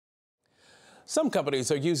Some companies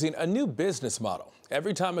are using a new business model.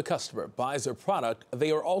 Every time a customer buys a product, they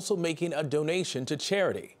are also making a donation to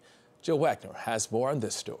charity. Jill Wagner has more on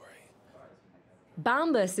this story.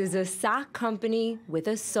 Bombas is a sock company with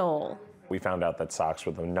a soul. We found out that socks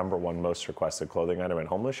were the #1 most requested clothing item in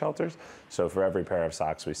homeless shelters. So for every pair of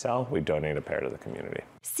socks we sell, we donate a pair to the community.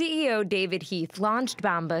 CEO David Heath launched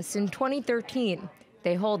Bombas in 2013.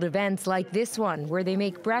 They hold events like this one, where they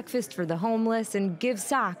make breakfast for the homeless and give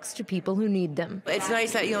socks to people who need them. It's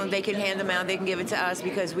nice that, they can hand them out, they can give it to us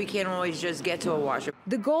because we can't always just get to a washer.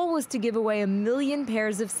 The goal was to give away 1 million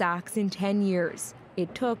pairs of socks in 10 years.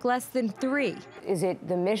 It took less than 3. Is it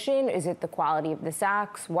the mission? Is it the quality of the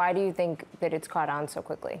socks? Why do you think that it's caught on so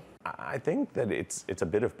quickly? I think that it's a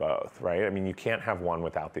bit of both, right? I mean, you can't have one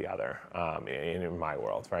without the other in my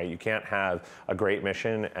world, right? You can't have a great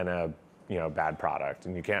mission and a bad product,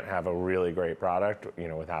 and you can't have a really great product,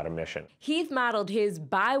 without a mission. Heath modeled his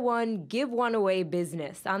buy one, give one away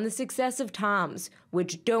business on the success of Tom's,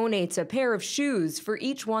 which donates a pair of shoes for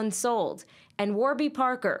each one sold, and Warby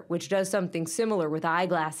Parker, which does something similar with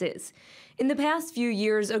eyeglasses. In the past few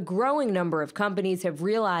years, a growing number of companies have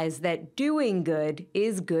realized that doing good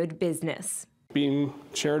is good business. Being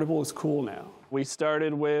charitable is cool now. We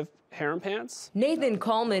started with harem pants. Nathan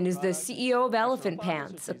Coleman is the CEO of Elephant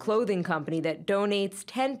Pants, a clothing company that donates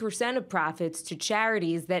 10% of profits to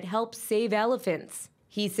charities that help save elephants.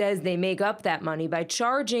 He says they make up that money by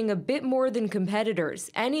charging a bit more than competitors,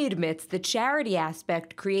 and he admits the charity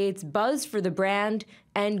aspect creates buzz for the brand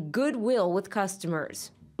and goodwill with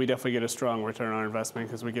customers. We definitely get a strong return on investment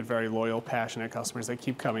because we get very loyal, passionate customers that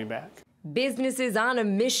keep coming back. Businesses on a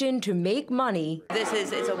mission to make money.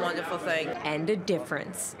 It's a wonderful thing. And a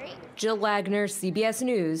difference. Jill Wagner, CBS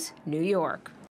News, New York.